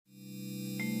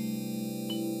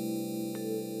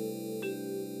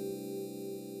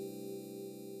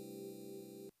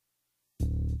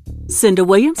Cinda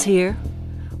Williams here.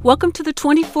 Welcome to the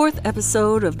 24th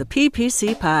episode of the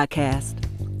PPC Podcast.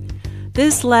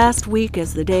 This last week,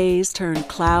 as the days turned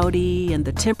cloudy and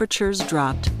the temperatures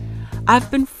dropped, I've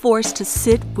been forced to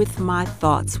sit with my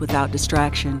thoughts without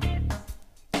distraction.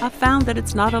 I found that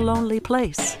it's not a lonely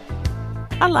place.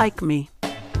 I like me.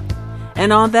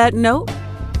 And on that note,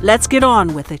 let's get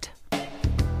on with it.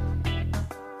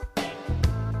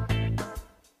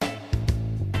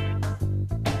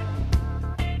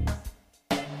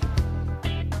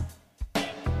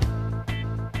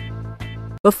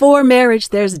 Before marriage,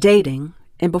 there's dating,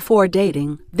 and before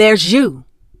dating, there's you,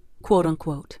 quote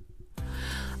unquote.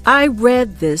 I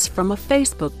read this from a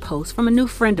Facebook post from a new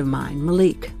friend of mine,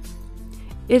 Malik.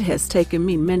 It has taken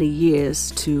me many years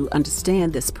to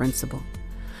understand this principle.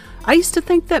 I used to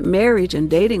think that marriage and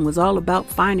dating was all about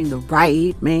finding the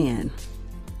right man.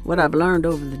 What I've learned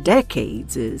over the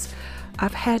decades is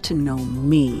I've had to know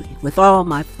me with all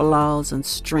my flaws and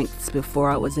strengths before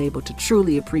I was able to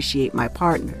truly appreciate my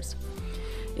partners.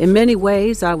 In many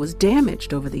ways, I was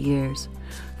damaged over the years,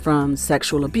 from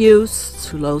sexual abuse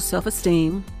to low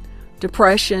self-esteem,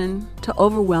 depression to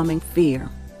overwhelming fear.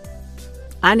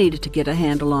 I needed to get a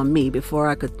handle on me before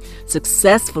I could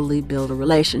successfully build a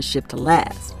relationship to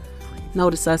last.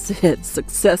 Notice I said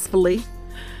successfully.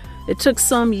 It took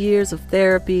some years of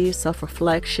therapy,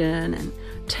 self-reflection, and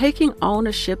taking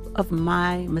ownership of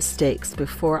my mistakes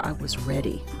before I was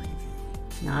ready.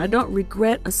 Now, I don't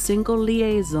regret a single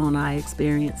liaison I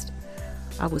experienced.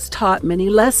 I was taught many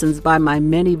lessons by my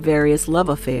many various love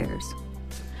affairs.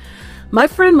 My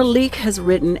friend Malik has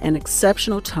written an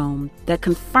exceptional tome that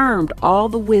confirmed all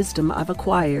the wisdom I've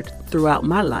acquired throughout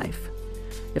my life.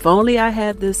 If only I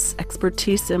had this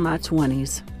expertise in my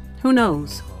 20s. Who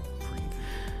knows?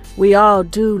 We all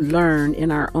do learn in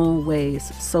our own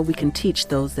ways so we can teach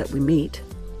those that we meet.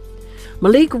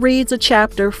 Malik reads a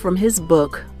chapter from his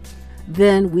book.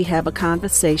 Then we have a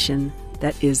conversation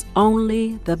that is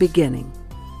only the beginning.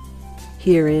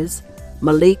 Here is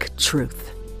Malik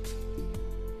Truth.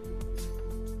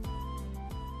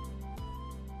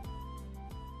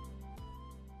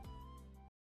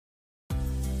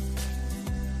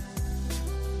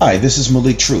 Hi, this is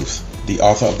Malik Truth, the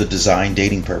author of The Design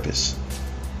Dating Purpose.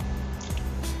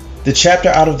 The chapter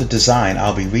out of the design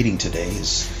I'll be reading today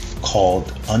is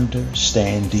called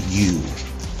Understand You.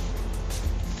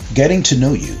 Getting to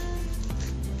know you.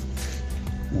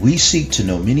 We seek to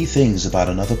know many things about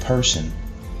another person,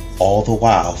 all the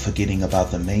while forgetting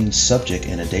about the main subject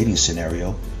in a dating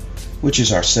scenario, which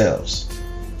is ourselves.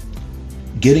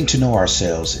 Getting to know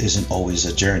ourselves isn't always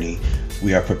a journey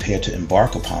we are prepared to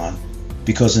embark upon,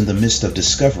 because in the midst of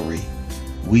discovery,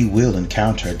 we will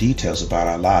encounter details about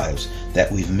our lives that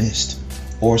we've missed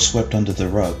or swept under the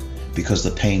rug because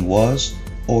the pain was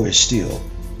or is still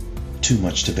too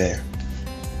much to bear.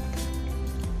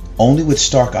 Only with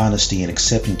stark honesty and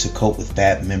accepting to cope with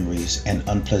bad memories and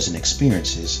unpleasant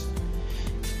experiences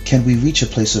can we reach a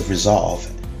place of resolve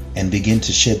and begin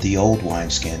to shed the old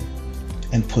wineskin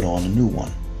and put on a new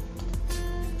one.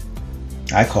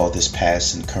 I call this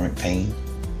past and current pain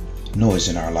noise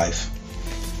in our life.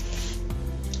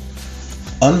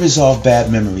 Unresolved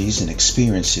bad memories and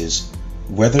experiences,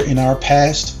 whether in our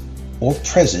past or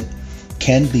present,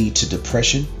 can lead to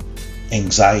depression,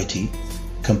 anxiety,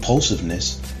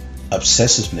 compulsiveness,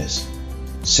 obsessiveness,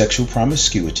 sexual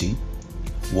promiscuity,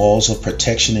 walls of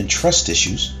protection and trust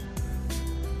issues,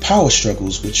 power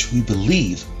struggles which we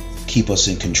believe keep us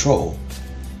in control,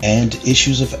 and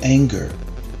issues of anger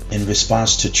in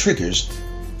response to triggers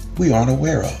we aren't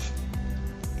aware of.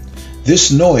 This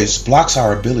noise blocks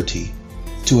our ability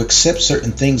to accept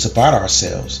certain things about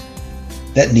ourselves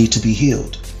that need to be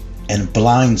healed and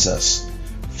blinds us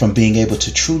from being able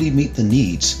to truly meet the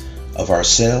needs of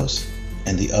ourselves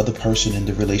and the other person in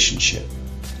the relationship.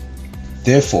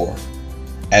 Therefore,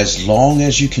 as long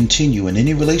as you continue in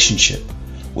any relationship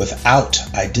without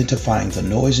identifying the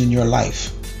noise in your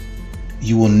life,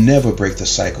 you will never break the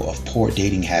cycle of poor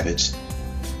dating habits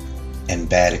and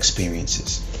bad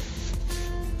experiences.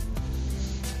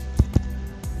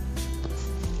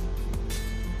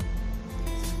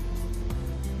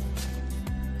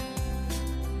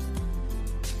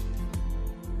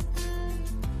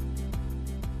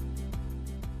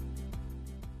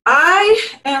 I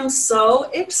am so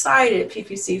excited,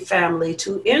 PPC family,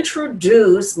 to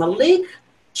introduce Malik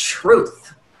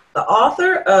Truth, the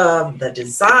author of The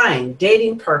Design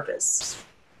Dating Purpose.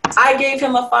 I gave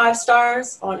him a 5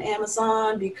 stars on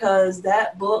Amazon because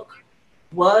that book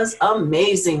was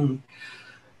amazing.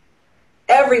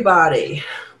 Everybody,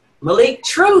 Malik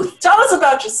Truth, tell us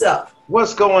about yourself.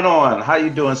 What's going on? How you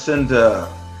doing, Cinda?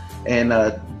 And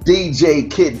DJ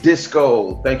Kid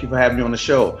Disco, thank you for having me on the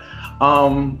show.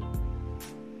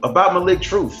 About Malik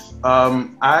Truth,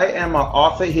 I am an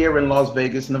author here in Las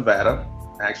Vegas, Nevada.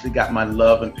 I actually got my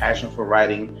love and passion for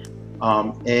writing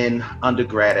in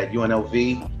undergrad at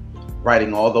UNLV,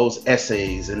 writing all those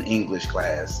essays in English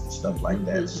class and stuff like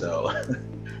that. So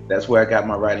that's where I got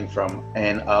my writing from.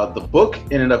 And the book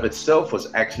in and of itself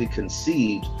was actually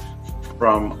conceived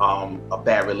from a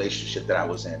bad relationship that I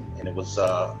was in. And it was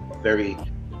a very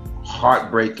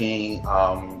heartbreaking,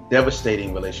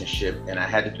 devastating relationship. And I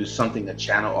had to do something to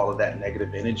channel all of that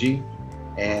negative energy.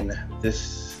 And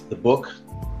the book,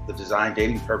 The Design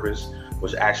Dating Purpose,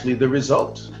 was actually the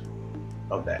result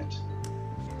of that.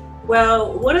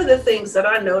 Well, one of the things that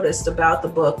I noticed about the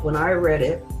book when I read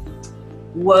it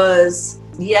was,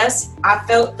 yes, I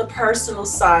felt the personal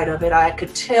side of it. I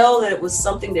could tell that it was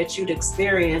something that you'd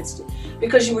experienced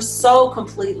because you were so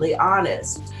completely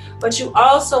honest. But you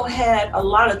also had a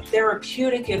lot of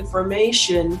therapeutic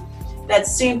information that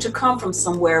seemed to come from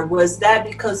somewhere. Was that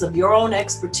because of your own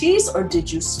expertise, or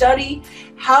did you study?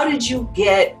 How did you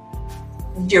get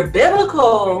your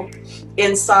biblical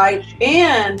insight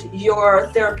and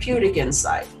your therapeutic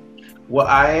insight? Well,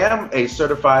 I am a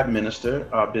certified minister.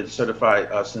 I've been certified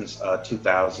since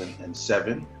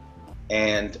 2007.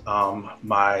 And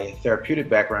my therapeutic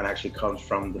background actually comes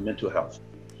from the mental health.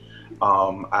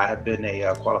 I have been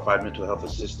a qualified mental health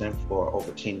assistant for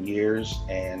over 10 years.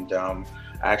 And I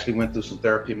actually went through some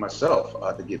therapy myself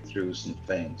to get through some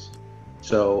things.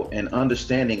 So in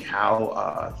understanding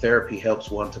how therapy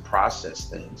helps one to process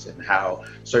things and how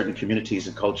certain communities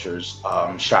and cultures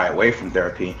shy away from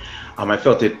therapy, I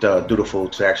felt it dutiful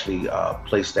to actually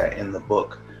place that in the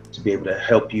book to be able to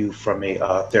help you from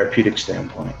a therapeutic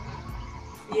standpoint.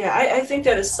 Yeah, I think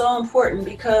that is so important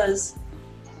because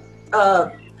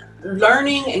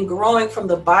learning and growing from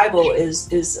the Bible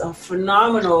is a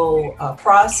phenomenal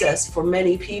process for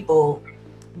many people.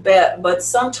 But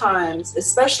sometimes,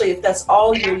 especially if that's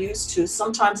all you're used to,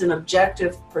 sometimes an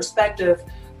objective perspective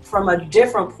from a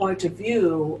different point of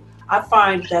view, I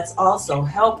find that's also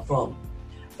helpful.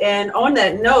 And on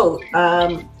that note,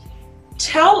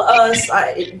 tell us,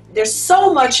 there's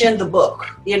so much in the book,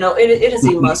 it is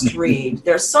a must read.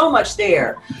 There's so much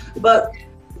there, but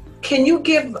can you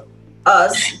give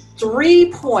us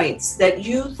 3 points that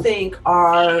you think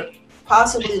are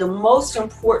possibly the most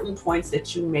important points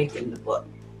that you make in the book?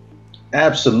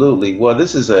 Absolutely. Well,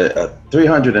 this is a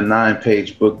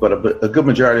 309-page book, but a good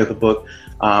majority of the book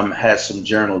has some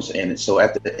journals in it. So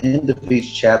at the end of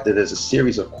each chapter, there's a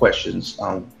series of questions,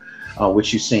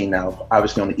 which you've seen now.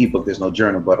 Obviously, on the ebook, there's no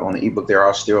journal, but on the ebook, there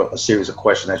are still a series of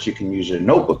questions that you can use your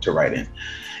notebook to write in.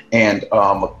 And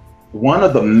one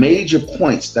of the major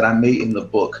points that I made in the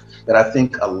book that I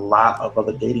think a lot of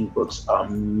other dating books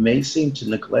may seem to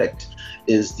neglect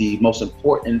is the most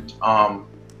important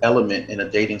element in a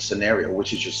dating scenario,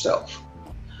 which is yourself.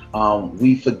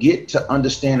 We forget to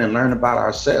understand and learn about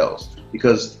ourselves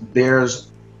because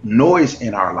there's noise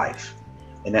in our life.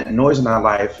 And that noise in our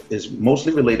life is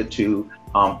mostly related to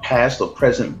past or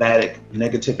present bad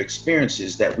negative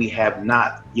experiences that we have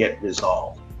not yet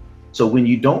resolved. So when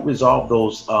you don't resolve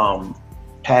those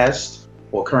past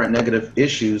or current negative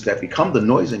issues that become the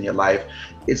noise in your life,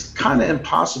 it's kind of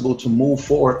impossible to move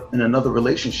forward in another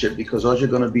relationship because all you're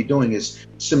going to be doing is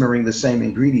simmering the same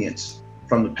ingredients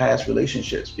from the past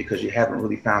relationships because you haven't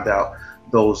really found out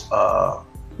those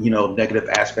negative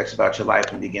aspects about your life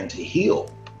and begin to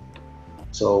heal.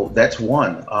 So that's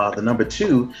one. The number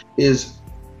 2 is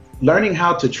learning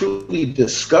how to truly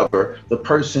discover the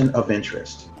person of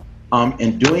interest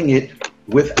and doing it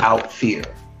without fear.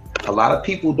 A lot of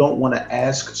people don't want to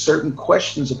ask certain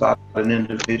questions about an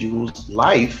individual's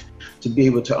life to be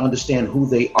able to understand who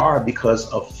they are because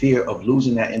of fear of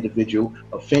losing that individual,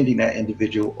 offending that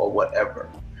individual, or whatever.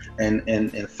 And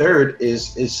third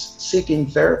is seeking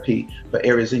therapy for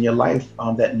areas in your life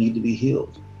that need to be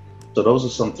healed. So those are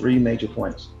some 3 major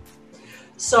points.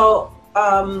 So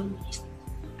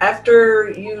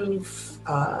after you've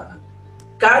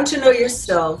gotten to know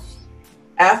yourself,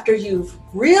 after you've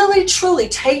really truly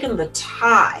taken the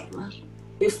time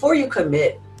before you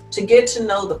commit to get to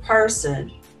know the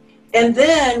person, and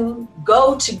then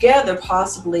go together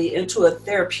possibly into a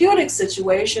therapeutic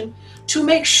situation to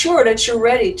make sure that you're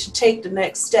ready to take the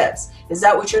next steps. Is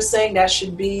that what you're saying? That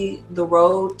should be the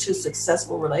road to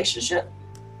successful relationship?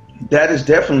 That is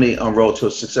definitely a road to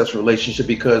a successful relationship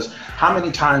because how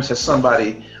many times has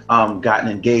somebody gotten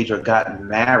engaged or gotten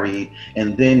married,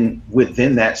 and then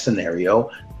within that scenario,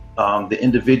 the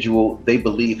individual they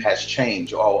believe has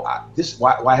changed.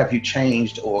 Why have you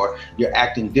changed, or you're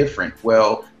acting different?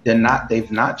 Well,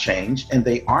 they've not changed, and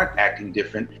they aren't acting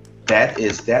different. That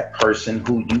is that person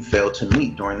who you failed to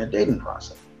meet during the dating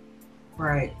process.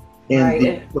 Right. And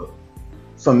Right.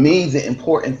 for me, the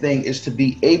important thing is to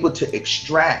be able to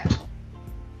extract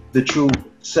the true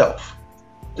self,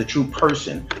 the true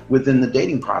person within the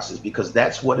dating process, because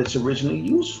that's what it's originally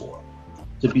used for.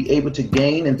 To be able to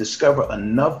gain and discover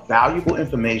enough valuable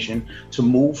information to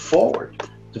move forward,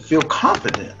 to feel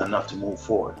confident enough to move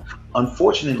forward.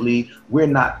 Unfortunately, we're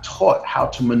not taught how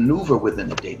to maneuver within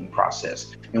the dating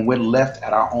process, and we're left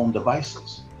at our own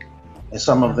devices. And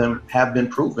some of them have been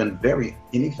proven very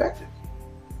ineffective.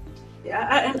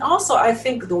 Yeah, and also I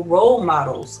think the role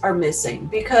models are missing,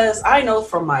 because I know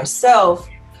for myself,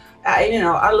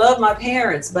 I love my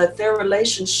parents, but their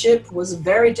relationship was a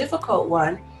very difficult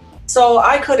one. So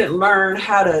I couldn't learn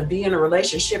how to be in a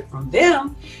relationship from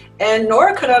them, and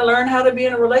nor could I learn how to be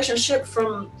in a relationship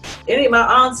from any of my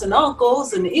aunts and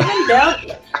uncles, and even down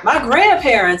my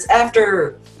grandparents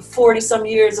after 40 some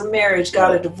years of marriage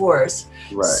got a divorce.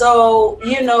 Right. So,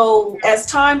 as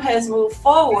time has moved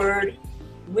forward,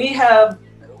 we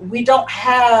don't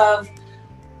have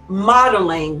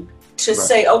modeling to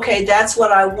say, okay, that's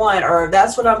what I want, or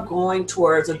that's what I'm going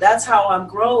towards, or that's how I'm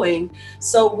growing.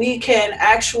 So we can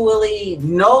actually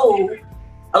know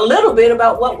a little bit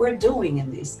about what we're doing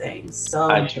in these things. So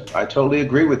I totally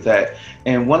agree with that.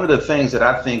 And one of the things that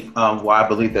I think why I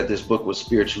believe that this book was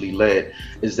spiritually led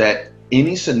is that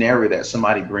any scenario that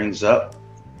somebody brings up,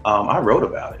 I wrote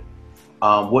about it.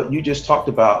 What you just talked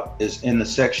about is in the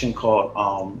section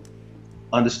called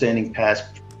Understanding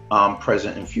Past,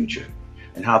 Present, and Future,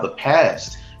 and how the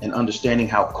past and understanding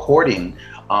how courting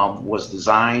was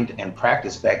designed and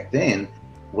practiced back then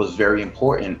was very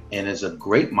important, and is a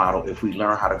great model if we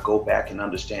learn how to go back and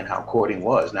understand how courting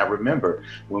was. Now remember,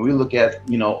 when we look at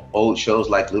old shows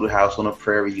like Little House on the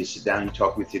Prairie, you sit down, you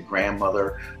talk with your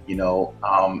grandmother,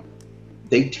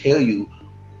 they tell you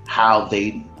how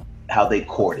they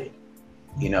courted,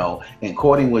 and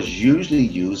courting was usually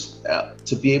used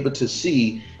to be able to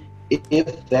see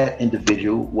if that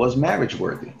individual was marriage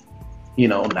worthy.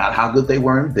 Not how good they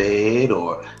were in bed,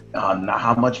 or not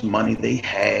how much money they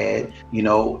had,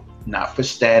 not for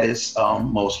status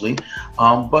mostly,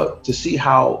 but to see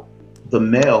how the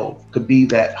male could be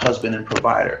that husband and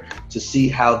provider, to see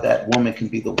how that woman can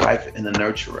be the wife and the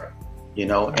nurturer,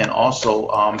 and also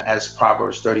as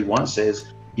Proverbs 31 says,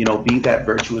 be that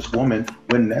virtuous woman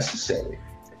when necessary.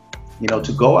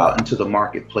 To go out into the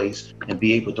marketplace and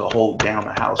be able to hold down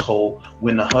a household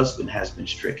when the husband has been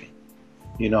stricken.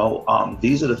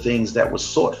 These are the things that was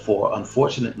sought for.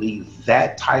 Unfortunately,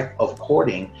 that type of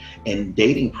courting and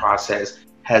dating process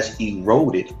has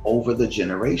eroded over the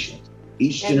generations.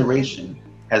 Each generation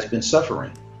has been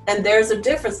suffering. And there's a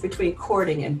difference between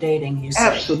courting and dating, you say?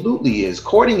 Absolutely is.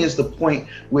 Courting is the point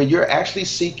where you're actually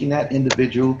seeking that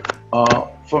individual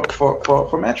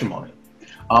for matrimony.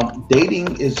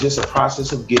 Dating is just a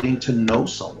process of getting to know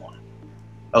someone,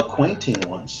 acquainting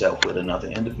oneself with another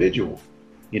individual,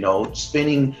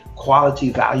 spending quality,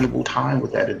 valuable time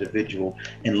with that individual,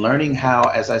 and learning how,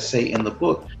 as I say in the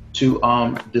book, to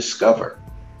discover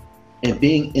and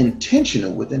being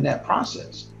intentional within that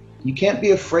process. You can't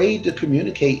be afraid to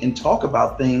communicate and talk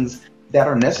about things that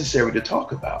are necessary to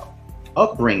talk about.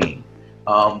 Upbringing,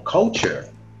 culture,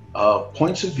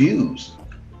 points of views,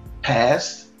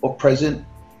 past or present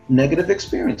negative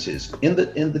experiences in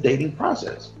the dating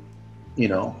process.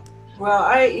 Well,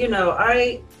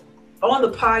 I on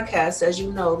the podcast, as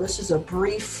you know, this is a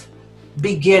brief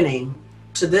beginning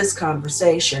to this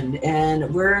conversation,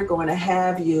 and we're going to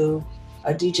have you,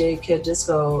 DJ Kid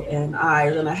Disco, and I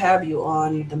are going to have you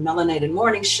on the Melanated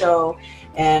Morning Show,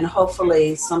 and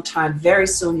hopefully sometime very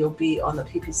soon you'll be on the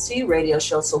PPC radio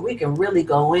show, so we can really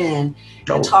go in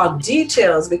and talk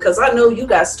details, because I know you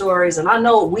got stories, and I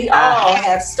know we all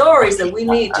have stories that we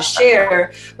need to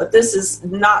share, but this is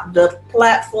not the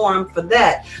platform for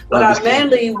that. What I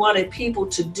mainly wanted people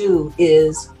to do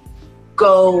is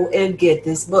go and get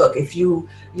this book. If you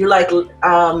like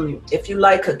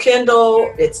a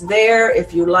Kindle, it's there.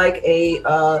 If you like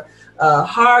a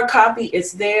hard copy,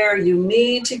 it's there. You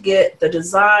need to get the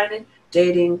Design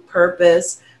Dating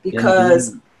Purpose,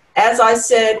 because as I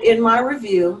said in my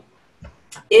review,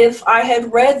 if I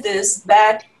had read this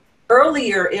back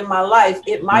earlier in my life,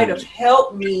 it might have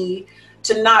helped me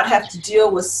to not have to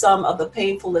deal with some of the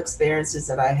painful experiences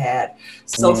that I had.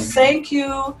 So thank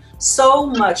you so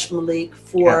much, Malik,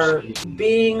 for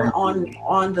being on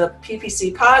the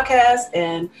PPC podcast,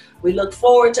 and we look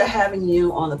forward to having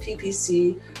you on the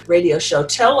PPC radio show.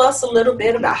 Tell us a little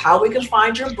bit about how we can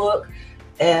find your book.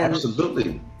 And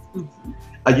Absolutely.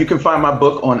 You can find my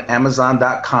book on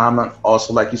Amazon.com. And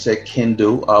also, like you said,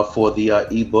 Kindle for the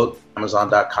ebook,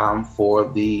 Amazon.com for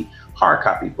the hard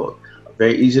copy book.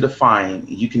 Very easy to find.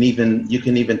 You can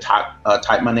even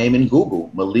type my name in Google,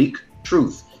 Malik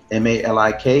Truth,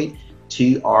 MalikTruth,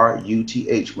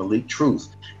 Malik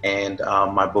Truth, and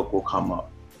my book will come up.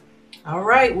 All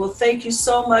right. Well, thank you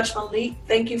so much, Malik.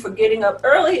 Thank you for getting up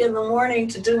early in the morning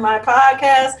to do my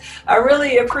podcast. I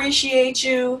really appreciate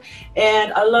you.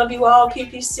 And I love you all,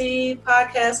 PPC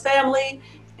podcast family.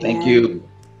 Thank you.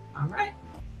 All right.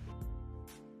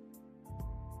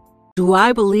 Do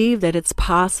I believe that it's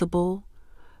possible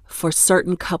for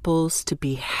certain couples to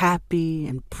be happy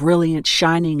and brilliant,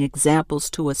 shining examples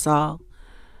to us all?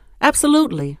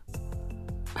 Absolutely.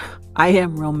 I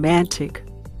am romantic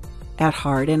at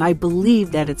heart, and I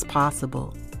believe that it's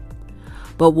possible.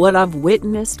 But what I've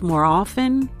witnessed more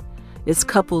often is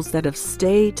couples that have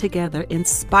stayed together in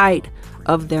spite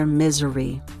of their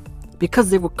misery because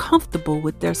they were comfortable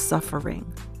with their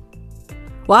suffering.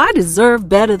 Well, I deserve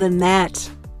better than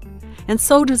that. And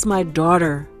so does my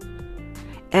daughter.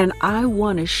 And I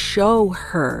want to show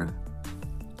her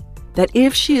that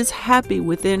if she is happy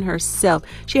within herself,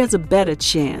 she has a better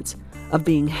chance of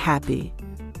being happy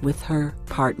with her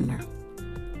partner.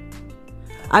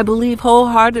 I believe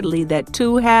wholeheartedly that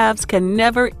two halves can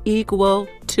never equal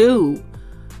two.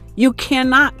 You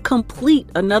cannot complete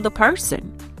another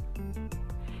person.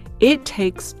 It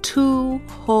takes two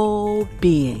whole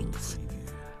beings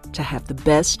to have the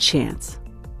best chance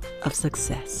of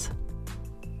success.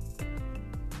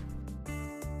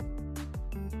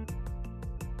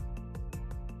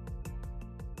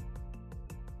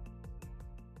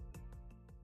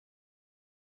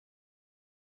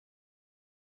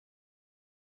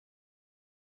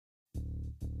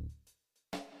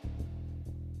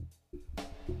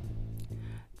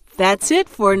 That's it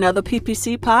for another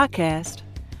PPC podcast.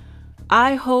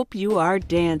 I hope you are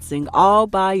dancing all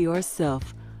by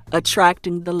yourself,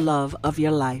 attracting the love of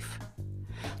your life.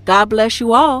 God bless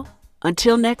you all.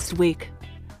 Until next week.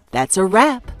 That's a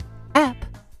wrap.